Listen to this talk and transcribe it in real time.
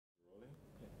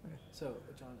So,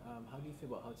 John, how do you feel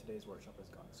about how today's workshop has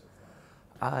gone so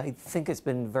far? I think it's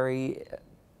been very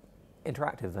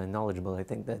interactive and knowledgeable. I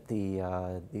think that the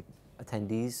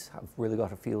attendees have really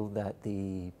got a feel that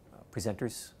the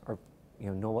presenters are,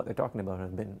 know what they're talking about and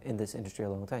have been in this industry a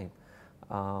long time.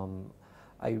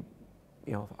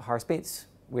 Harris Paints,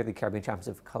 we're the Caribbean champions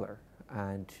of color,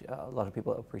 and a lot of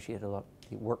people appreciate a lot of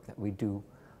the work that we do,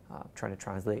 trying to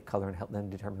translate color and help them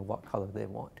determine what color they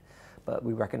want. But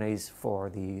we recognize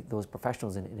for those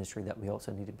professionals in the industry that we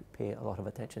also need to pay a lot of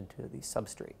attention to the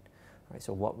substrate. Right?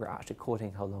 So what we're actually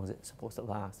coating, how long is it supposed to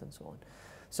last, and so on.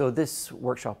 So this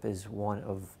workshop is one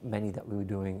of many that we were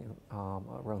doing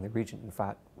around the region. In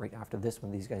fact, right after this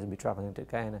one, these guys will be traveling to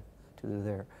Guyana to do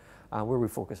there, where we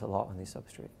focus a lot on the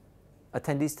substrate.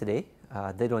 Attendees today,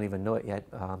 they don't even know it yet.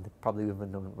 They probably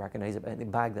even don't recognize it, but in the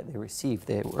bag that they received,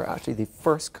 they were actually the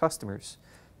first customers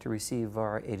to receive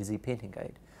our A to Z painting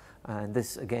guide. And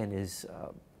this, again, is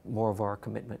more of our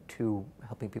commitment to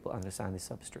helping people understand the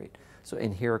substrate. So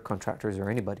in here, contractors or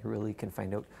anybody really can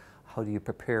find out how do you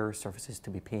prepare surfaces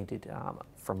to be painted,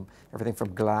 from everything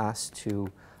from glass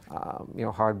to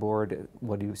hardboard.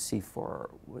 What do you see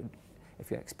for if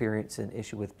you experience an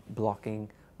issue with blocking,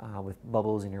 with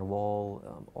bubbles in your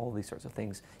wall, all these sorts of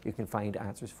things you can find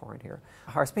answers for in here.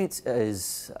 Harris Paints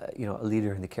is a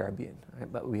leader in the Caribbean,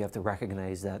 right? But we have to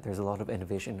recognize that there's a lot of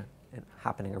innovation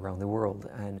happening around the world,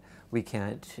 and we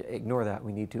can't ignore that.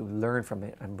 We need to learn from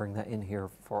it and bring that in here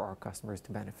for our customers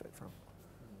to benefit from.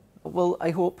 Well, I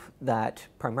hope that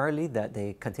primarily that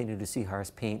they continue to see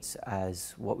Harris Paints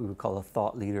as what we would call a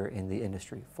thought leader in the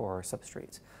industry for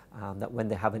substrates. That when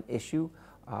they have an issue,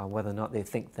 whether or not they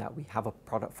think that we have a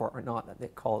product for it or not, that they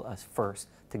call us first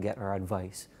to get our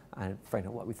advice and find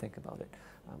out what we think about it.